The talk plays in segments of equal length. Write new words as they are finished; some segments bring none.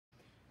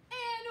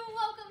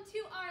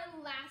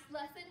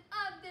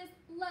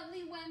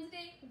lovely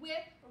Wednesday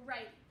with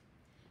writing.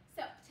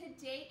 So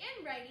today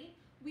in writing,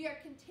 we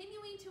are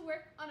continuing to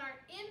work on our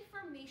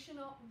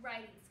informational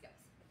writing skills.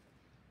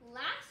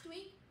 Last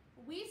week,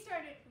 we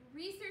started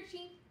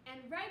researching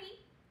and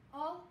writing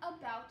all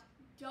about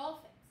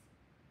dolphins,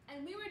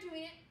 and we were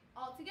doing it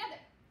all together.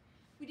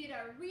 We did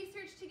our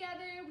research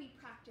together, we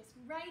practiced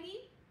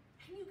writing,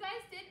 and you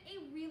guys did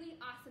a really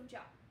awesome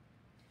job.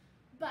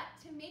 But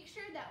to make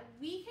sure that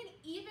we can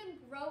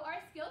even grow our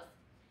skills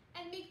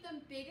and make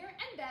them bigger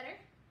and better,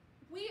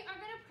 we are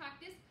going to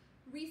practice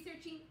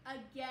researching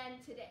again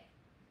today.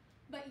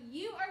 But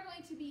you are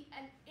going to be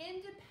an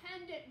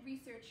independent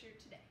researcher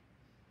today.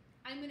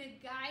 I'm going to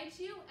guide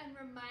you and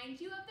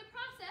remind you of the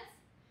process,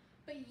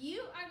 but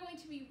you are going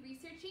to be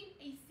researching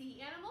a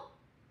sea animal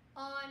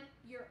on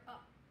your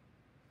own.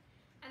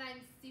 And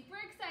I'm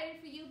super excited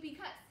for you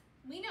because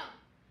we know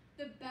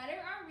the better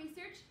our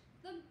research,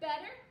 the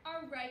better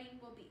our writing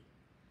will be.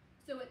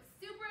 So it's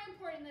super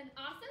important and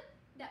awesome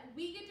that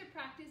we get to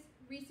practice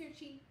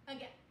researching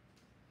again.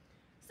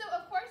 So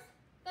of course,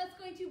 that's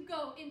going to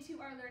go into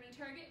our learning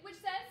target,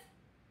 which says,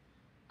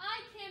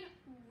 I can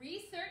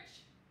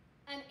research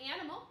an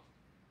animal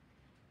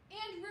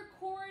and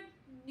record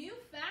new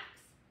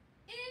facts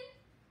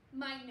in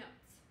my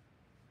notes.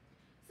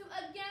 So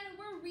again,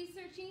 we're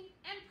researching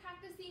and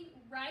practicing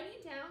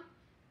writing down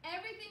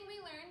everything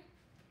we learned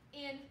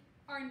in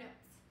our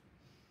notes.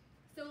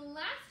 So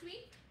last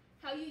week,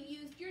 how you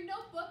used your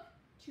notebook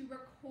to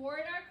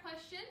record our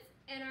questions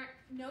and our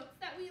notes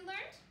that we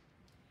learned,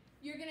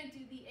 you're going to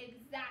do the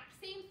exact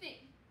same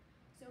thing.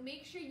 So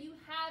make sure you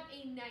have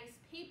a nice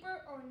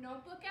paper or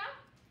notebook out.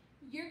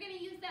 You're going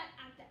to use that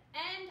at the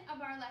end of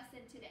our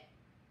lesson today.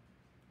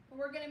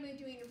 We're going to be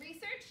doing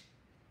research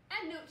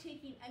and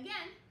note-taking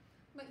again,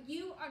 but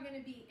you are going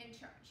to be in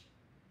charge.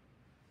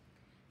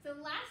 So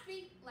last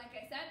week, like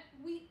I said,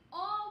 we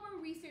all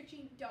were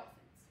researching dolphins.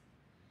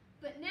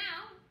 But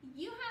now,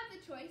 you have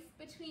the choice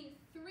between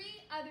 3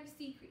 other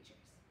sea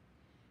creatures.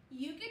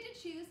 You get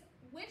to choose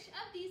which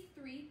of these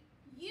 3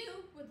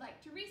 you would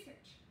like to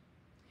research.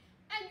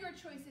 And your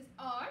choices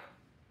are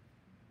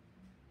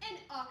an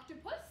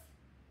octopus,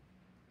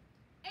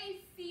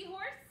 a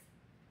seahorse,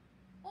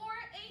 or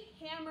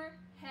a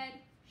hammerhead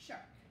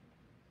shark.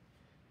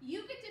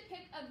 You get to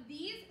pick of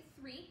these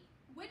 3,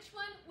 which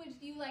one would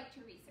you like to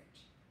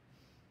research?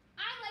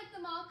 I like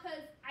them all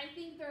because I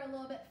think they're a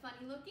little bit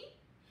funny looking,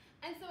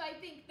 and so I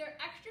think they're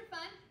extra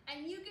fun,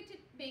 and you get to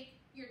make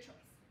your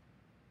choice.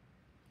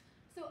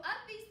 So of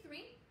these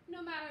 3,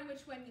 no matter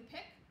which one you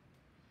pick,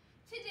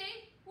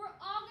 today we're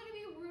all going to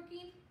be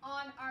working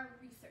on our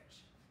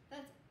research.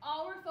 That's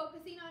all we're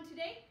focusing on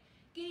today,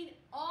 getting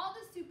all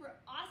the super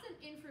awesome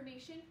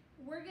information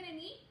we're going to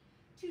need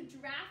to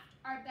draft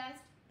our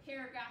best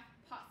paragraph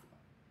possible.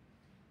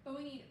 But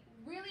we need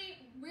really,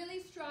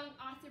 really strong,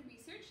 awesome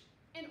research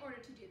in order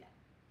to do that.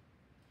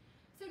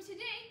 So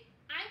today,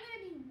 I'm going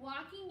to be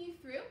walking you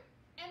through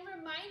and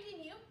reminding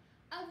you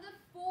of the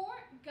 4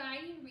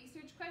 guiding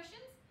research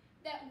questions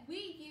that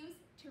we use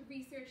to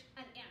research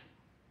an animal.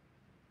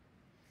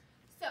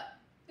 So,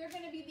 they're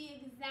going to be the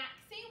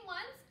exact same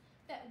ones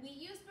that we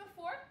used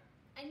before,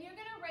 and you're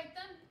going to write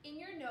them in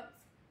your notes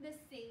the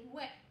same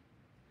way.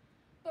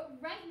 But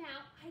right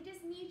now, I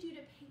just need you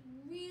to pay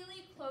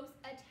really close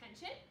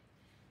attention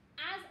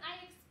as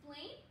I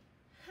explain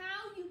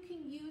how you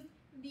can use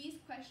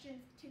these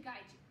questions to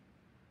guide you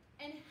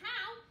and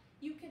how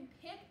you can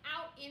pick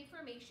out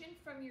information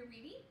from your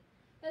reading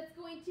that's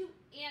going to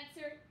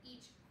answer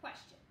each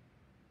question.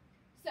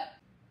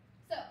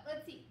 So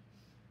let's see.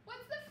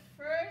 What's the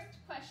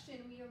first question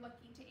we are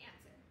looking to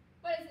answer?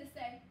 What does it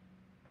say?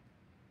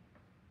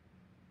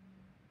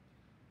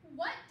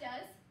 What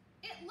does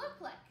it look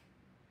like?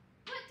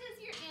 What does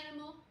your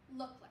animal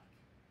look like?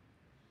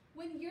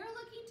 When you're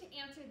looking to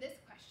answer this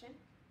question,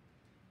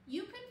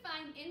 you can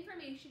find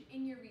information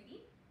in your reading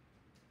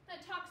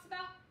that talks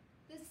about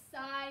the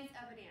size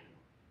of an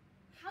animal.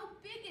 How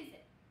big is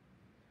it?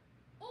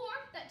 Or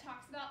that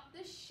talks about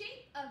the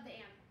shape of the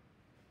animal.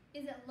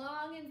 Is it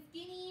long and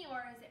skinny,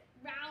 or is it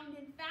round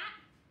and fat?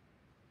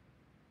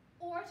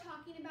 Or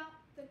talking about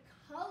the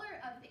color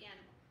of the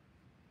animal.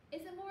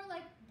 Is it more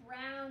like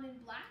brown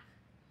and black?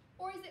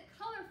 Or is it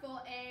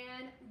colorful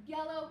and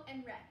yellow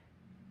and red?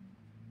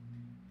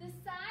 The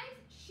size,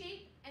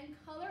 shape, and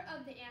color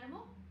of the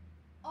animal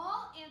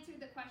all answer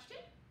the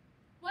question,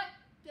 what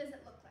does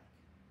it look like?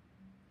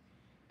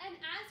 And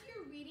as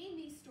you're reading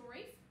these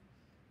stories,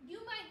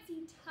 you might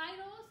see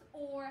titles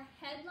or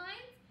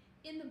headlines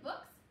in the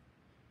books,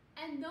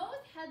 and those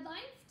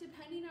headlines,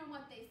 depending on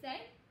what they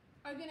say,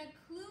 are going to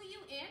clue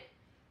you in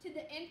to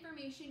the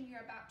information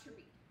you're about to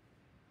read.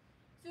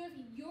 So if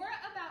you're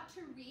about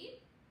to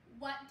read,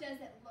 what does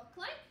it look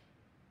like?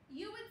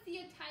 You would see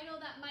a title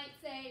that might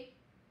say,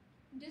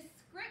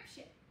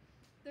 description.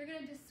 They're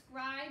going to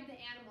describe the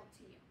animal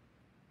to you.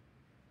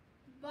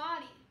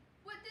 Body.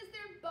 What does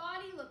their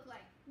body look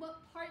like?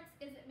 What parts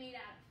is it made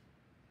out of?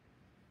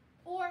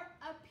 Or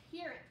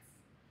appearance.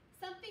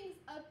 Something's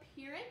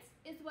appearance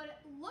is what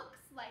it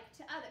looks like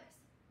to others.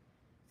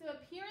 So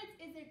appearance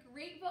is a great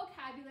great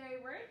vocabulary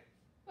word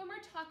when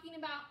we're talking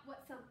about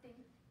what something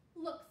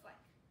looks like.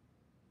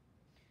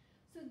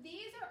 So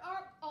these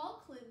are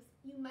all clues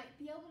you might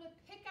be able to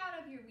pick out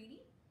of your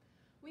reading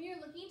when you're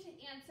looking to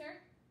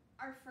answer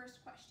our first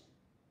question.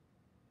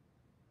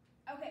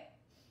 Okay,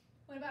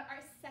 what about our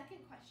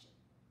second question?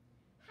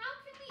 How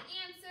can we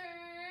answer,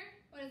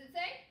 what does it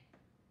say?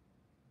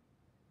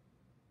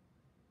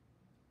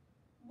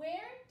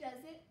 Where does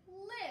it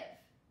live?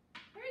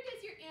 Where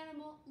does your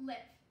animal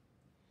live?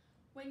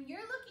 When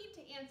you're looking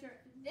to answer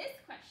this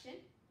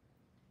question,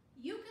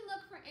 you can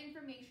look for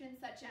information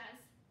such as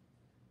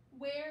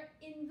where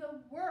in the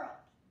world.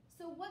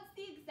 So what's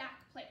the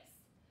exact place?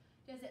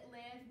 Does it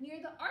live near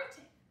the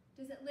Arctic?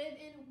 Does it live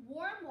in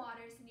warm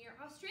waters near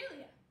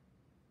Australia?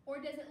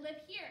 Or does it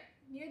live here,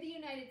 near the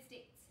United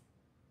States?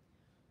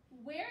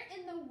 Where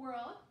in the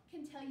world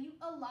can tell you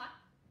a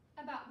lot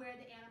about where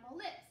the animal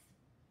lives.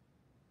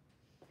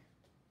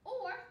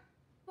 Or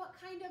what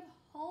kind of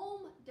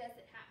home does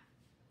it have?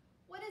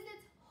 What is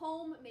its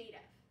home made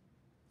of?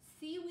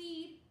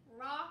 Seaweed,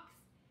 rocks,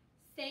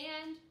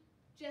 sand,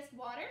 just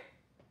water?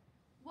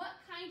 What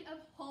kind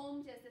of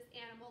home does this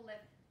animal live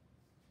in?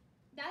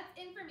 That's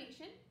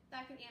information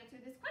that can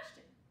answer this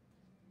question.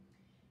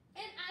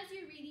 And as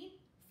you're reading,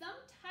 some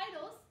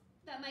titles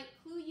that might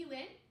clue you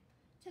in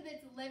to this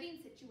living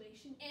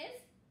situation is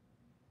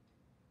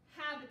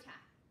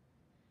habitat.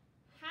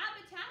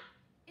 Habitat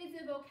is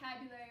a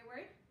vocabulary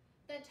word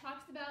that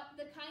talks about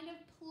the kind of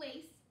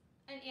place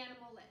an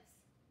animal lives.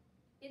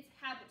 It's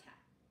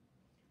habitat.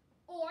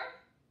 Or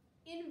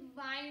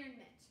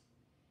environment.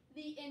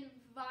 The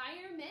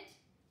environment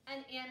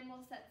an animal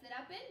sets it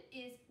up in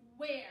is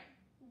where.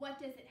 What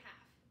does it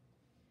have?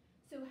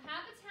 So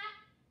habitat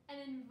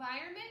and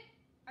environment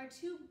are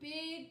two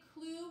big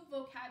clue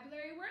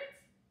vocabulary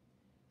words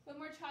when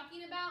we're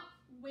talking about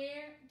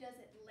where does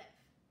it live.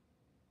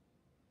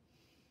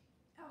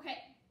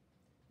 Okay,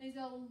 there's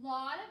a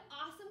lot of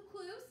awesome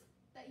clues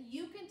that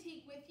you can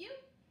take with you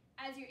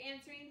as you're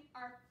answering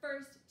our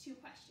first two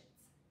questions.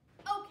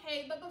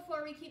 Okay, but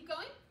before we keep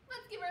going,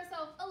 let's give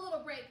ourselves a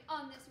little break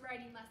on this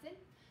writing lesson.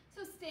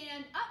 So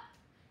stand up,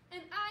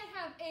 and I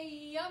have a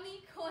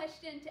yummy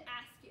question to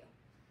ask you.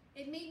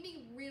 It made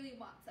me really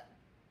want some.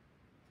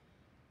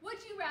 Would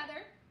you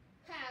rather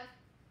have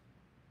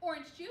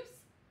orange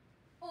juice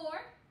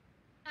or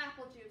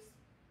apple juice?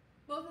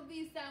 Both of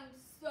these sound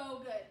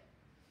so good.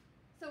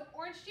 So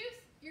orange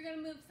juice, you're going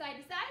to move side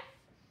to side.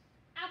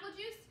 Apple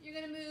juice, you're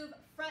going to move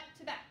front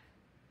to back.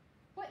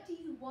 What do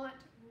you want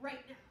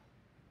right now?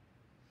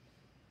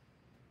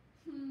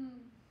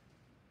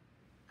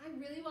 I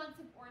really want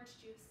some orange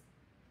juice.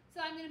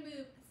 So I'm going to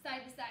move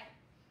side to side.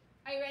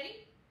 Are you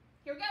ready?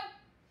 Here we go.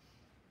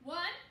 1,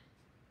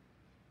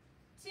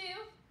 2,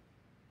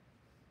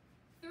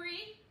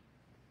 3,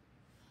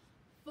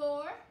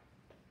 4,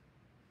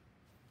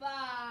 5.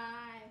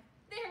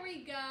 There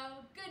we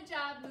go. Good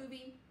job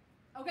moving.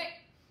 Okay,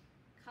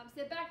 come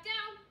sit back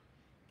down.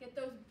 Get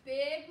those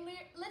big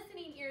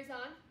listening ears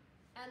on,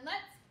 and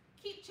let's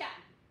keep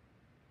chatting.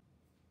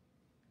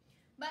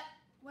 But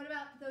what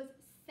about those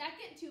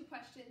second two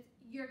questions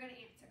you're going to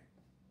answer?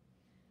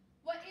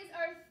 What is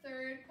our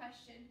third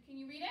question? Can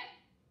you read it?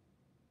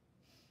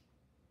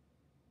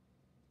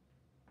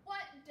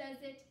 What does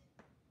it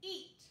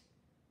eat?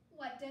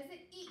 What does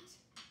it eat?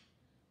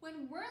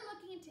 When we're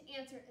looking to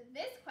answer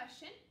this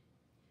question,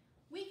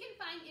 we can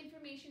find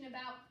information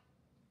about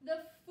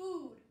the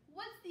food.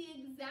 What's the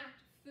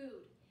exact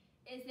food?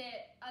 Is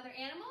it other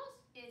animals?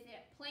 Is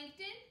it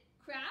plankton,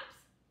 crabs?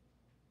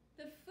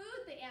 The food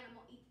the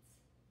animal eats.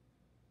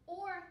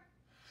 Or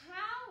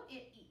how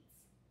it eats.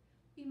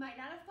 We might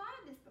not have thought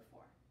of this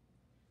before.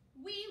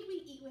 We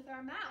eat with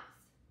our mouths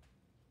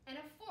and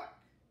a fork.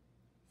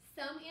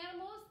 Some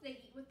animals, they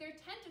eat with their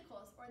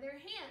tentacles or their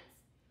hands,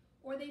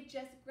 or they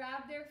just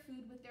grab their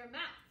food with their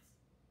mouths.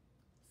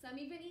 Some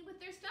even eat with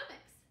their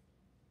stomachs.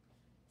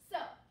 So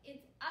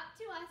it's up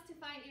to us to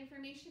find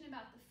information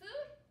about the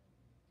food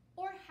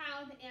or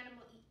how the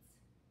animal eats.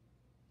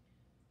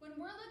 When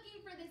we're looking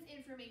for this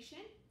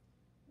information,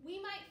 we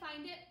might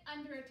find it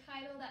under a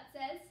title that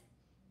says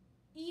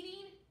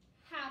Eating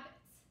Habits.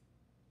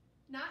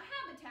 Not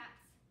habitats.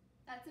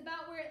 That's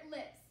about where it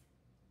lives.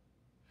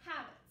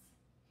 Habits.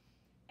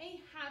 A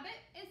habit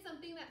is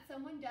something that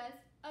someone does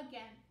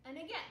again and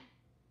again.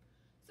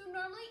 So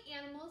normally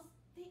animals,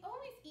 they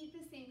always eat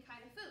the same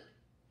kind of food.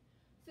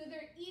 So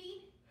their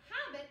eating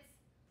habits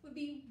would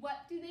be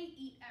what do they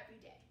eat every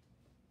day.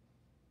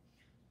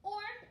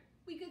 Or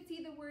we could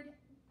see the word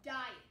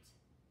diet.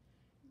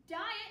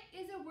 Diet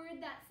is a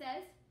word that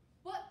says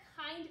what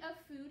kind of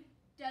food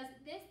does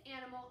this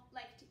animal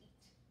like to eat?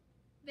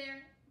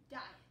 Their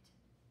diet.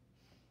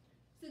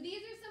 So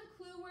these are some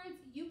clue words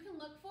you can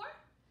look for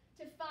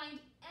to find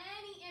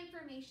any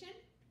information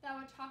that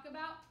would talk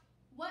about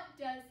what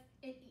does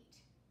it eat.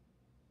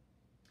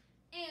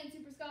 And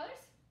Super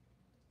Scholars,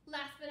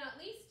 last but not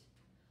least,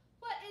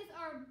 what is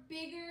our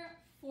bigger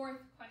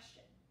fourth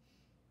question?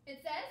 It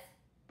says,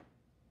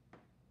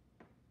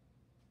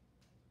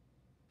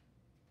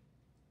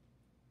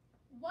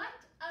 what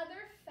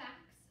other facts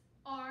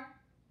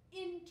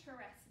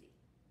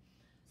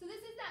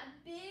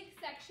big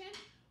section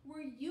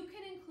where you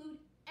can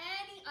include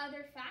any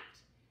other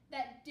fact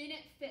that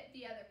didn't fit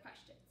the other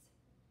questions.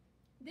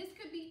 This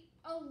could be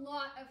a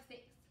lot of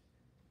things,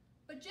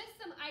 but just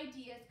some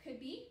ideas could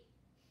be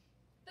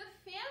the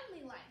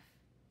family life,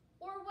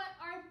 or what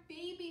are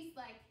babies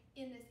like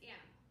in this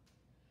animal?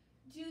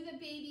 Do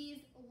the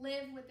babies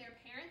live with their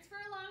parents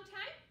for a long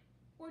time,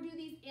 or do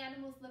these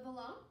animals live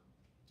alone?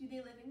 Do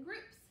they live in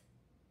groups?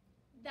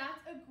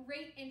 That's a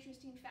great,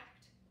 interesting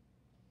fact.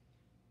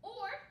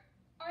 Or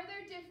are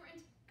there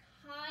different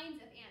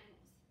kinds of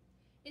animals?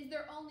 Is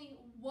there only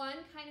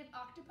one kind of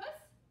octopus?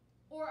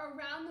 Or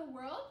around the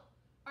world,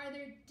 are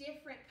there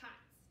different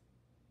kinds?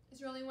 Is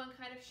there only one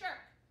kind of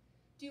shark?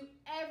 Do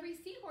every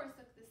seahorse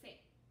look the same?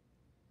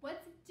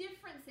 What's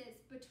differences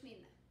between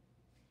them?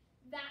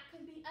 That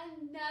could be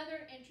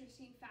another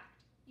interesting fact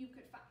you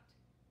could find.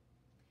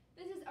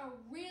 This is a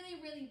really,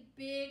 really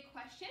big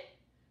question,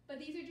 but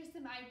these are just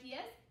some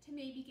ideas to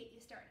maybe get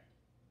you started.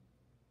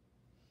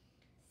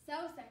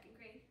 So second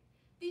grade,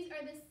 these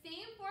are the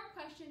same 4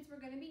 questions we're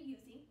going to be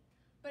using,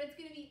 but it's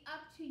going to be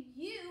up to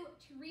you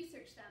to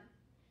research them.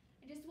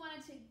 I just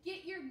wanted to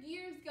get your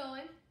gears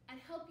going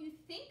and help you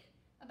think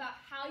about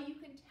how you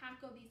can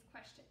tackle these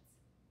questions.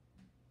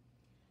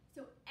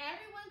 So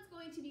everyone's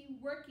going to be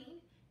working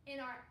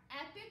in our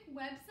EPIC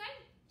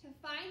website to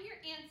find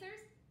your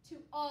answers to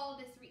all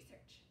this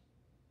research.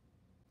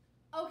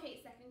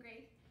 Okay, second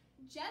grade,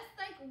 just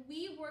like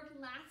we worked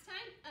last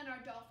time on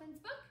our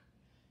dolphins book,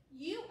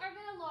 you are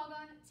going to log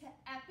on to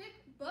EPIC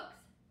Books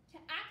to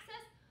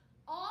access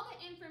all the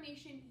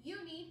information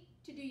you need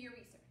to do your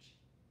research.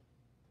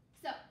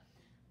 So,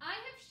 I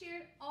have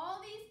shared all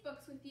these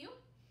books with you.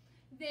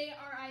 They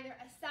are either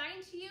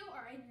assigned to you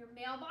or in your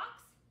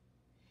mailbox.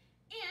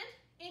 And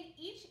in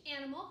each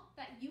animal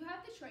that you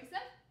have the choice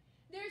of,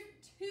 there's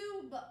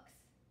 2 books.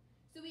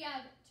 So we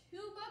have 2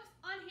 books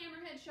on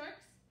hammerhead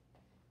sharks,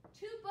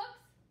 2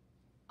 books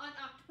on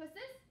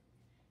octopuses,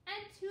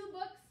 and 2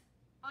 books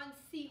on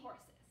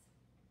seahorses.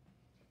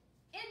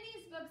 In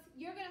these books,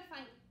 you're going to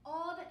find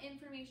all the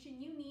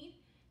information you need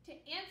to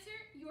answer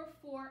your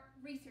 4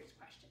 research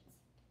questions.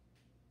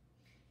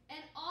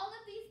 And all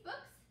of these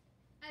books,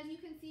 as you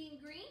can see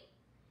in green,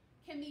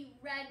 can be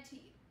read to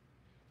you.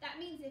 That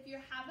means if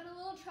you're having a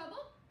little trouble,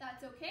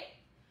 that's okay.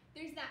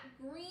 There's that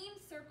green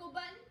circle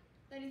button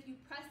that if you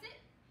press it,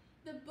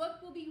 the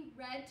book will be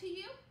read to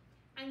you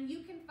and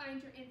you can find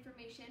your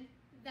information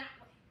that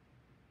way.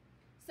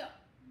 So,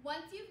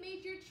 once you've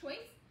made your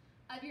choice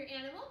of your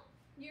animal,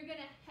 you're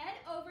going to head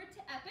over to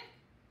EPIC,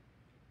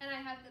 and I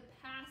have the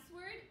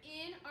password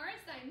in our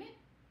assignment,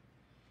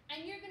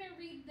 and you're going to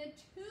read the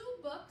 2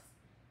 books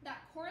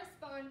that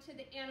correspond to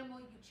the animal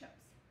you chose.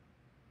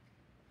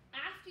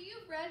 After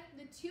you've read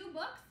the 2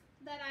 books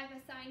that I've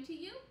assigned to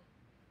you,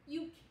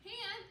 you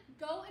can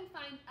go and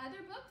find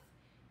other books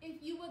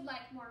if you would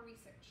like more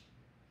research.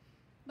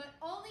 But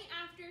only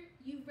after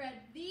you've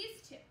read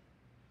these 2.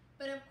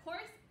 But of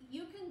course,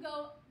 you can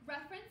go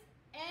reference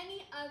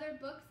any other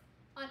books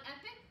on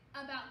EPIC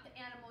about the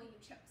animal you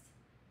chose.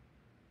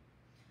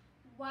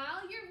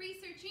 While you're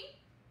researching,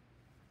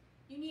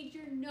 you need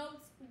your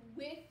notes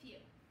with you,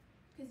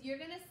 because you're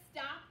going to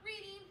stop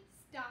reading,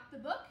 stop the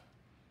book,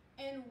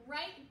 and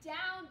write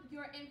down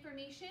your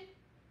information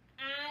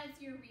as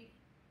you're reading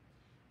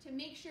to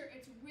make sure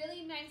it's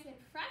really nice and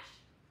fresh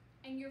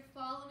and you're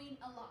following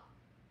along.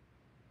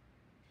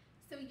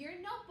 So your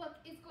notebook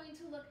is going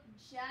to look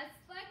just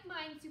like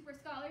mine, Super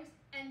Scholars,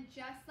 and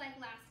just like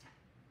last time.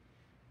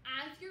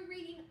 As you're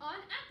reading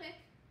on EPIC,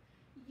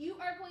 you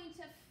are going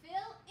to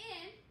fill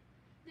in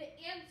the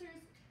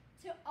answers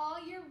to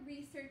all your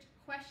research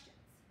questions.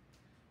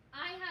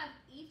 I have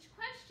each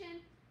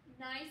question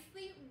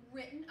nicely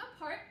written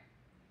apart,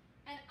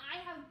 and I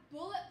have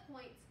bullet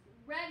points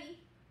ready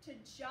to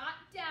jot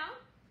down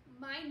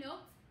my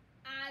notes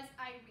as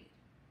I read.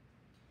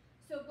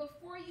 So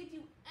before you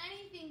do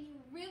anything, you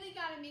really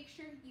got to make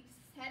sure you've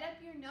set up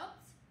your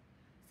notes.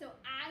 So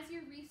as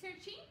you're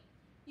researching,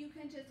 you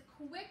can just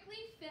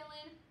quickly fill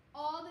in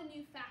all the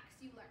new facts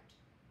you learned.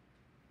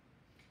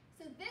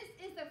 So this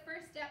is the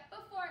first step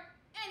before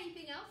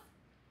anything else.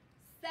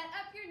 Set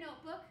up your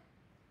notebook,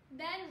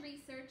 then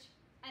research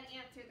and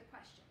answer the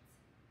questions.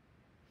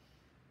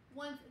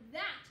 Once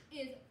that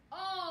is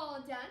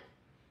all done,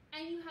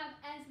 and you have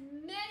as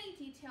many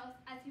details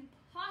as you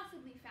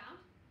possibly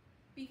found,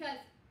 because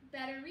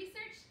better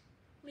research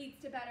leads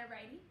to better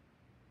writing.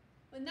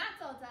 When that's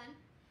all done,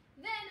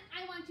 then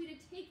I want you to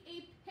take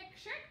a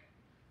picture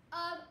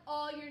of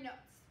all your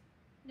notes.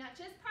 Not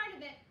just part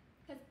of it,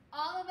 because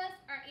all of us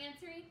are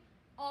answering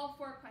all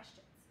 4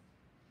 questions.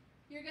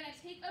 You're going to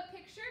take a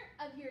picture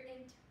of your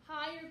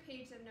entire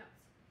page of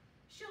notes.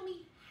 Show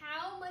me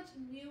how much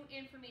new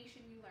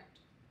information you learned.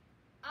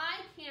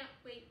 I can't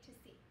wait to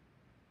see.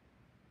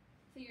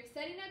 So you're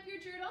setting up your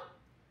journal,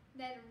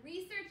 then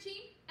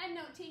researching and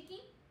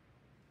note-taking,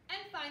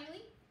 and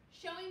finally,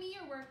 showing me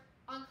your work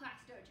on Class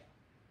Dojo.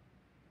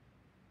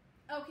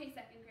 Okay,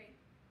 second grade.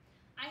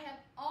 I have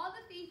all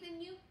the faith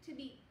in you to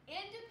be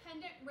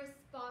independent,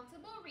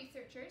 responsible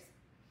researchers.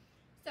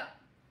 So,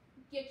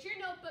 get your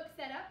notebook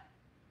setup,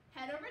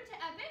 head over to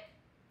Epic,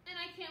 and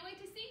I can't wait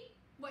to see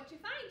what you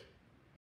find.